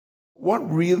what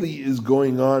really is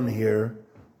going on here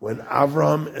when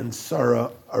Avram and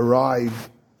Sarah arrive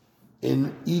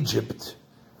in Egypt,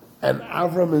 and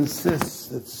Avram insists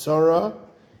that Sarah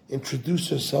introduce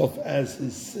herself as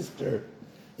his sister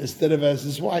instead of as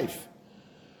his wife.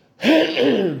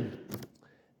 And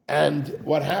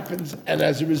what happens, and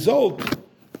as a result,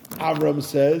 Avram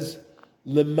says,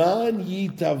 Leman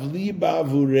yitavli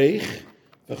ba'avurech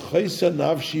v'chaysa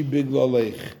nafshi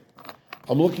biglalech.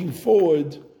 I'm looking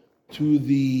forward to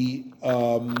the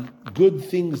good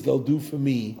things they'll do for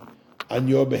me on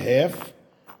your behalf,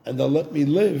 and they'll let me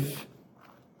live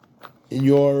in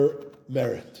your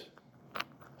merit.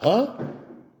 Huh?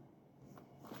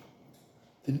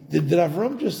 Did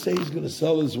Avram just say he's going to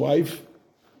sell his wife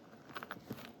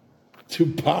to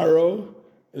Paro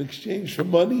in exchange for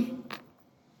money?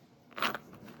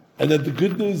 And that the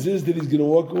good news is that he's going to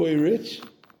walk away rich?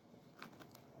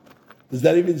 Does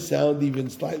that even sound even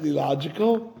slightly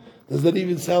logical? Does that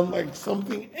even sound like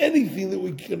anything that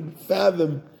we can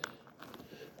fathom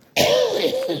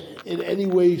in any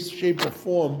way, shape, or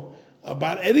form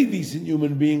about any decent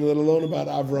human being, let alone about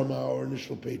Avram, our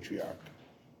initial patriarch?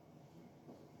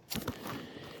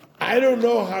 I don't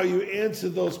know how you answer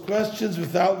those questions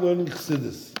without learning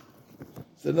Chassidus.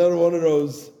 It's another one of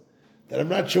those that I'm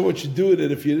not sure what you do with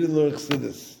it if you didn't learn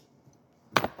Chassidus.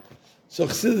 So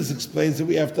Chassidus explains that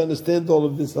we have to understand all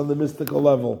of this on the mystical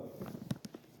level.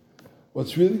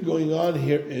 What's really going on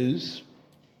here is,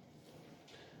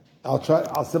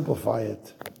 I'll simplify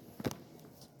it.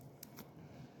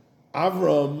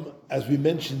 Avram, as we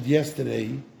mentioned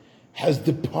yesterday, has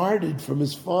departed from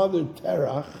his father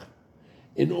Terach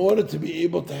in order to be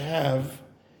able to have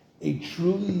a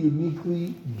truly,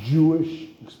 uniquely Jewish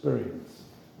experience.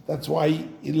 That's why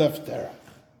he left Terach.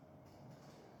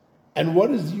 And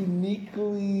what is unique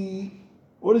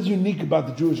about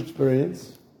the Jewish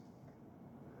experience?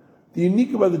 The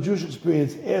unique about the Jewish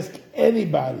experience, ask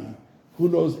anybody who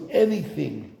knows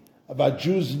anything about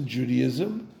Jews and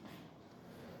Judaism,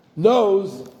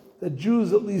 knows that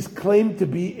Jews at least claim to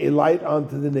be a light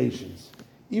unto the nations.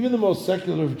 Even the most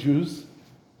secular of Jews,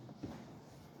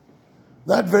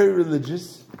 not very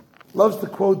religious, loves to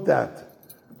quote that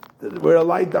we're a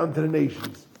light unto the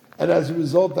nations. And as a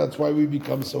result, that's why we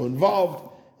become so involved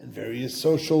in various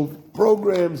social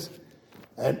programs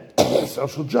and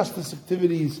social justice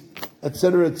activities,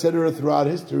 etc., throughout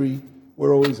history.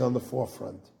 We're always on the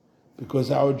forefront because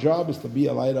our job is to be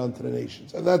a light unto the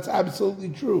nations. And that's absolutely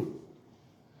true.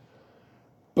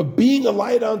 But being a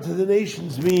light unto the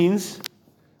nations means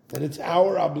that it's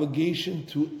our obligation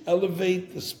to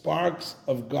elevate the sparks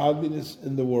of godliness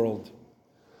in the world.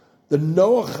 The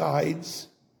Noachides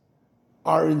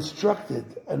are instructed,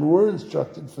 and were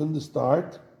instructed from the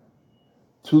start,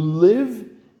 to live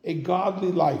a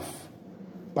godly life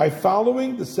by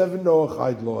following the 7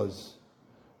 Noachide laws,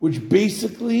 which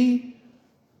basically,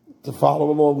 to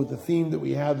follow along with the theme that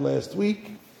we had last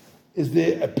week, is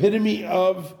the epitome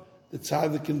of the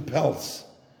tzaddik in pelts,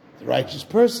 the righteous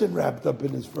person wrapped up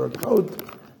in his fur coat,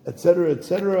 etc.,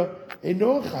 etc. A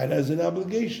Noachide has an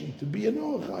obligation to be a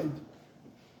Noachide.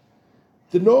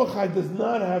 The Noachide does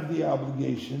not have the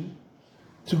obligation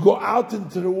to go out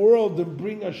into the world and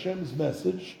bring Hashem's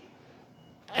message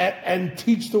and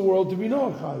teach the world to be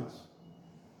Noachides.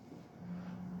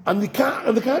 On the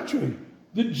contrary,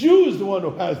 the Jew is the one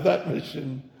who has that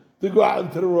mission to go out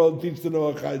into the world and teach the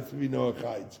Noachides to be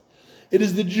Noachides. It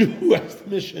is the Jew who has the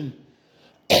mission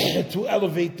to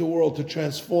elevate the world, to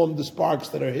transform the sparks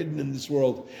that are hidden in this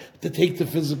world, to take the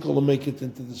physical and make it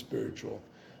into the spiritual.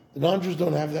 The non-Jews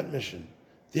don't have that mission.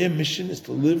 Their mission is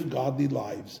to live godly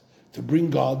lives, to bring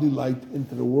godly light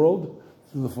into the world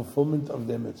through the fulfillment of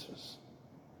their mitzvahs.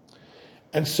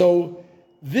 And so,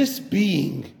 this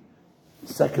being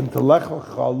second to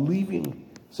Lecha, leaving.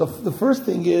 So the first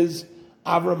thing is,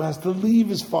 Avram has to leave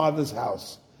his father's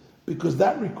house, because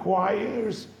that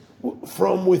requires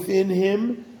from within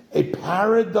him a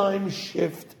paradigm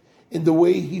shift in the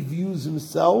way he views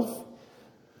himself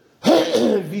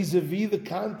vis-a-vis the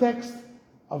context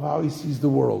of how he sees the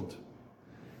world.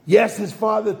 Yes, his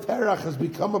father Terach has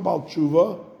become a Baal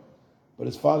Tshuva, but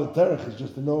his father Terach is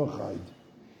just a Noachide.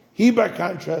 He, by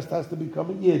contrast, has to become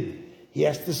a Yid. He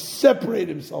has to separate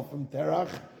himself from Terach,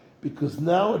 because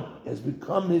now it has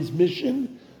become his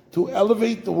mission to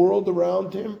elevate the world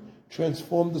around him,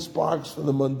 transform the sparks from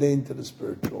the mundane to the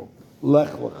spiritual. Lech,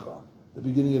 Lecha, the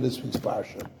beginning of this week's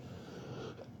Parsha.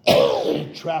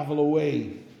 Travel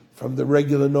away from the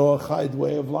regular Noachide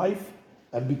way of life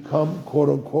and become, quote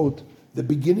unquote, the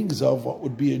beginnings of what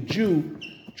would be a Jew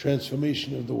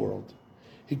transformation of the world.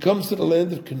 he comes to the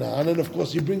land of Canaan, and of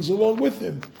course he brings along with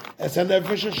him as an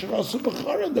nefesh sherasu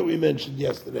b'charan that we mentioned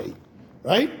yesterday,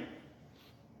 right?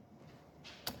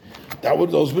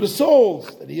 Those were the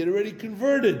souls that he had already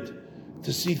converted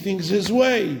to see things his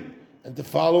way and to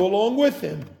follow along with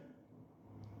him.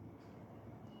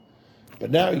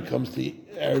 But now he comes to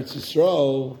Eretz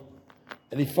Yisrael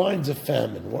and he finds a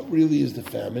famine. What really is the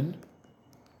famine?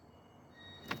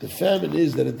 The famine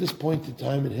is that at this point in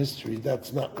time in history,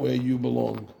 that's not where you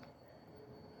belong.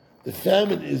 The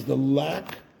famine is the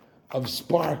lack of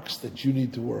sparks that you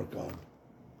need to work on.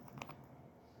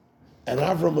 And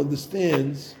Avram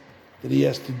understands that he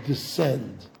has to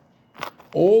descend.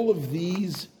 All of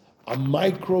these are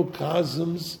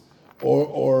microcosms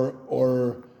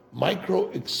or micro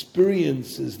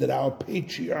experiences that our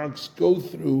patriarchs go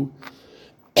through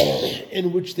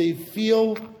in which they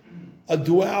feel a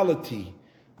duality.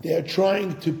 They are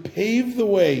trying to pave the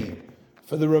way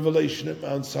for the revelation at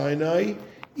Mount Sinai,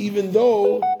 even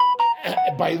though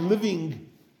by living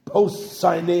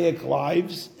post-Sinaic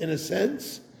lives, in a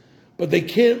sense, but they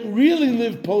can't really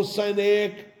live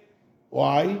post-Sinaic.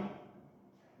 Why?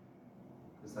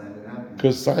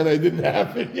 Because Sinai didn't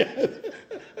happen yet.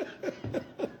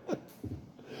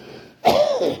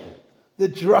 They're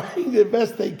trying their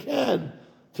best they can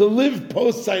to live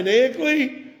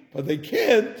post-Sinaically, but they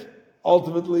can't,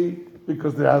 ultimately,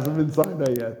 because there hasn't been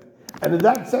Sinai yet. And in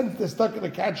that sense, they're stuck in a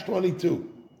catch-22.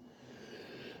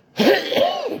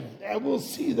 And we'll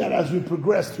see that as we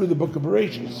progress through the book of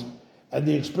Bereshit and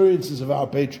the experiences of our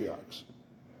patriarchs.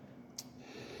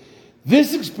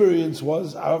 This experience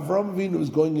was, Avram Avinu was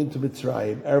going into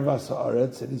Mitzrayim, Ervas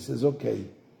Haaretz, and he says, okay,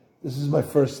 this is my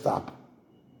first stop.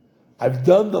 I've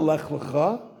done the Lech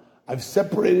Lecha. I've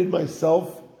separated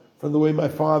myself from the way my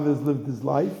father has lived his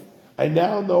life. I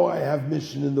now know I have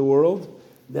mission in the world.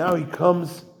 Now he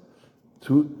comes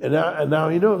to, and now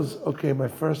he knows, okay, my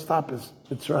first stop is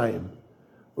Mitzrayim.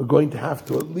 We're going to have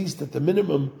to, at least at the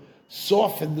minimum,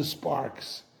 soften the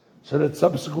sparks so that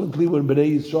subsequently when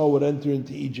Bnei Yisrael would enter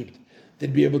into Egypt,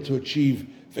 they'd be able to achieve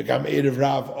V'gam Erev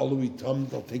Rav Alui Tam.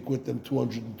 They'll take with them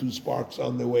 202 sparks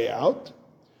on their way out.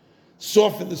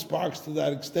 Soften the sparks to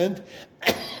that extent.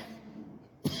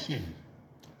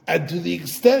 And to the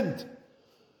extent,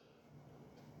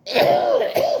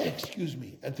 excuse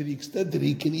me, and to the extent that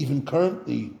he can even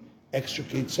currently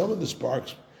extricate some of the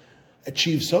sparks,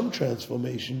 achieve some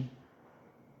transformation,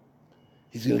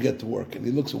 he's going to get to work. And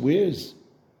he looks at where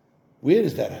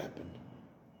does that happen?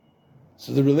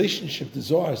 So the relationship, the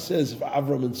Zohar says, of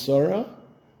Avram and Sarah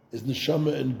is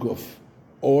Neshama and Guf,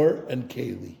 Or and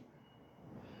Keli.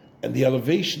 And the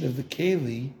elevation of the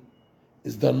Keli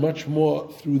is done much more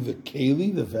through the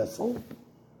Keli, the vessel,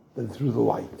 than through the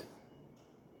light.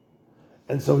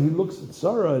 And so he looks at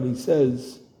Sarah and he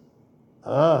says,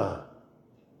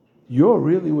 you're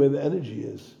really where the energy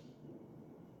is.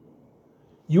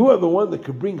 You are the one that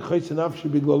could bring Chayes Nafshi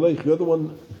B'Glalech. You're the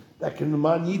one that can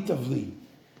man yitavli.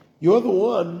 You're the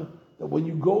one that when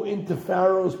you go into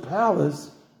Pharaoh's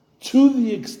palace, to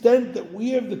the extent that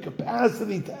we have the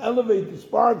capacity to elevate the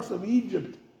sparks of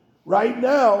Egypt right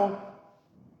now,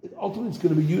 ultimately it's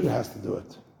going to be you that has to do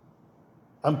it.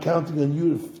 I'm counting on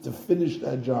you to finish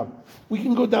that job. We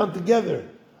can go down together.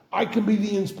 I can be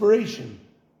the inspiration.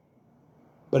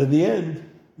 But in the end,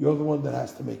 you're the one that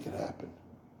has to make it happen.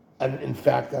 And in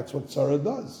fact, that's what Sarah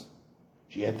does.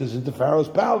 She enters into Pharaoh's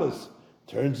palace,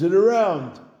 turns it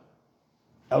around,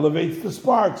 elevates the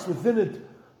sparks within it,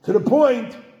 to the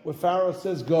point where Pharaoh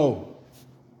says, go.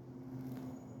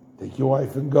 Take your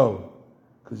wife and go,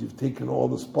 because you've taken all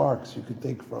the sparks you could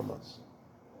take from us.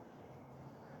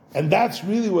 And that's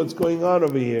really what's going on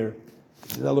over here.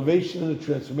 It's an elevation and a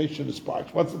transformation of the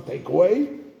sparks. What's the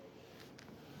takeaway?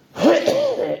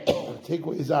 The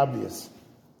takeaway is obvious.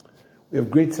 We have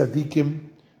great tzaddikim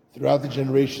throughout the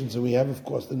generations, and we have, of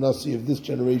course, the Nasi of this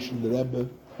generation, the Rebbe,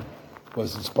 who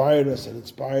has inspired us and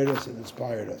inspired us and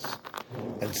inspired us,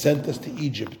 and sent us to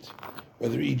Egypt,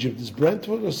 whether Egypt is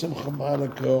Brentwood or Simcha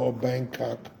Monica or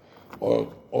Bangkok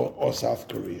or South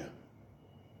Korea,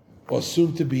 or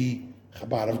soon to be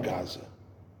Chabad of Gaza.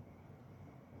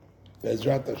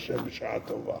 Be'ezrat Hashem b'sha'at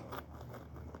tova.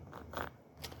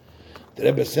 The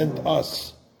Rebbe sent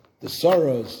us the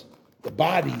sorrows, the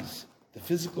bodies, the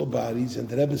physical bodies, and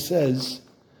the Rebbe says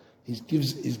he's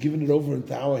given it over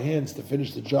into our hands to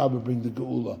finish the job and bring the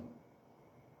Geula.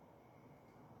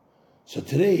 So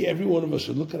today, every one of us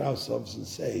should look at ourselves and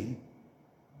say,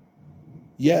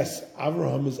 yes,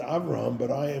 Avraham is Avraham,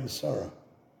 but I am Sarah.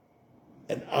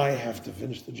 And I have to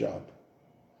finish the job.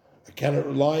 I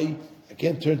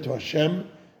can't turn to Hashem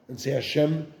and say,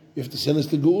 Hashem, you have to send us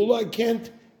the Geula. I can't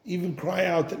even cry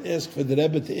out and ask for the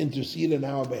Rebbe to intercede on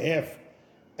our behalf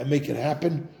and make it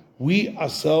happen. We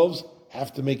ourselves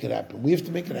have to make it happen. We have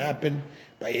to make it happen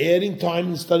by adding time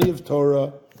in study of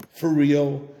Torah, for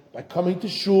real, by coming to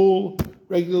shul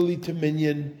regularly to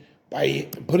minyan, by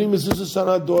putting mezuzahs on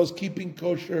our doors, keeping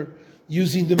kosher,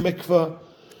 using the mikveh,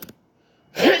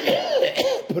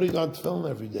 putting on tefillin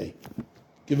every day,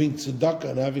 giving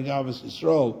tzedakah and having Avos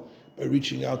Yisrael by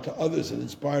reaching out to others and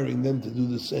inspiring them to do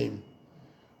the same.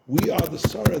 We are the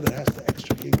Sarah that has to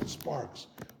extricate the sparks.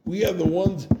 We are the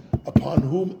ones upon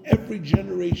whom every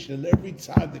generation and every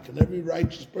tzaddik and every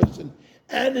righteous person,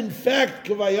 and in fact,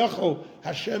 Kavayachol,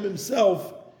 Hashem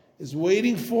himself, is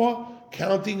waiting for,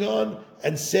 counting on,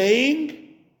 and saying,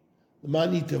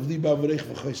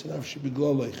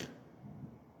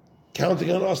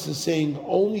 counting on us and saying,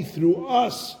 only through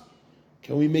us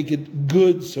can we make it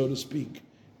good, so to speak,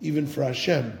 even for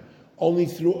Hashem. Only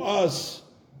through us,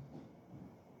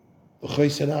 the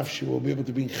Chayes Nafshi will be able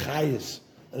to bring chayes,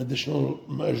 an additional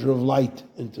measure of light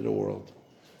into the world.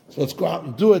 So let's go out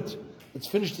and do it. Let's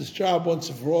finish this job once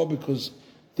and for all, because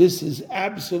this is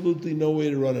absolutely no way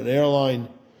to run an airline,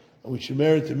 and we should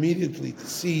merit immediately to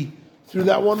see through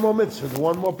that one more mitzvah, the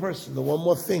one more person, the one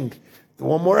more thing, the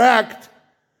one more act,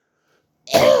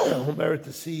 we'll merit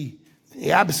to see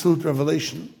the absolute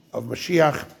revelation of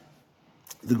Mashiach,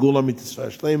 the Gula Mitzvah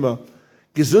Shlema,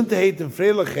 Gesundheit and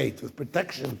Freiligkeit, with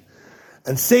protection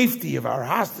and safety of our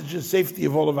hostages, safety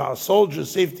of all of our soldiers,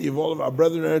 safety of all of our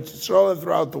brethren in Eretz Yisrael and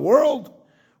throughout the world,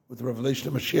 with the revelation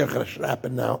of Mashiach, that should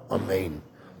happen now. Amen.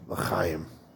 L'chaim.